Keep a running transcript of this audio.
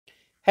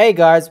Hey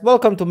guys,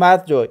 welcome to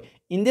Math Joy.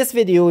 In this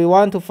video, we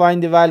want to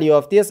find the value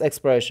of this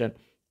expression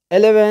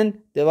 11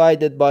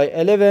 divided by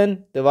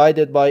 11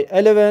 divided by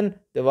 11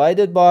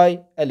 divided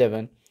by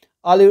 11.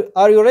 Are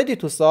you ready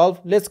to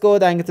solve? Let's go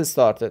ahead and get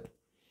started.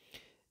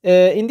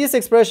 In this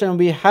expression,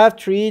 we have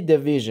three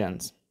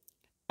divisions.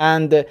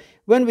 And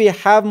when we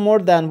have more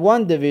than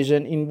one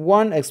division in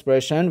one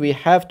expression, we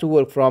have to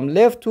work from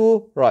left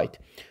to right.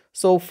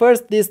 So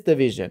first, this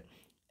division.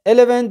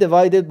 11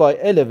 divided by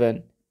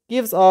 11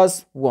 gives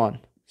us 1.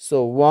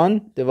 So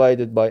 1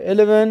 divided by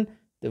 11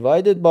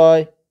 divided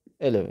by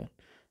 11.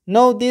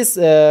 Now this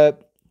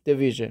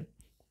division.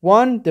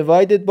 1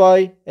 divided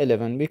by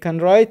 11. We can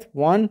write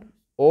 1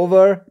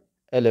 over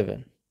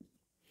 11.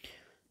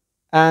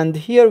 And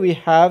here we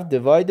have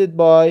divided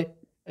by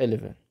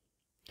 11.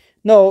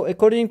 Now,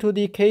 according to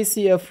the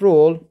KCF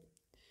rule,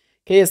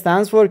 K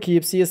stands for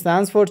keep, C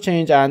stands for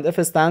change, and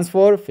F stands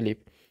for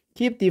flip.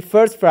 Keep the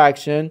first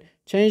fraction,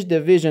 change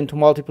division to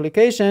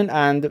multiplication,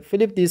 and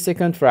flip the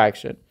second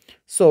fraction.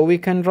 So we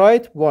can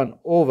write 1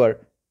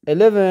 over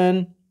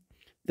 11,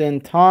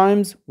 then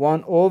times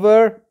 1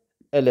 over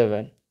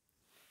 11.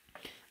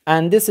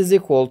 And this is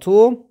equal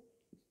to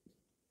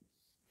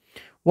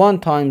 1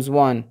 times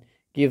 1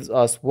 gives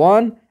us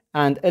 1,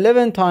 and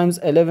 11 times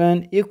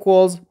 11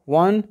 equals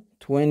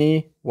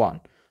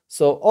 121.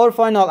 So our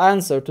final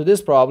answer to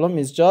this problem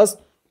is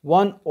just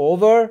 1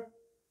 over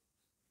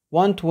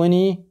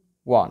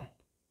 121.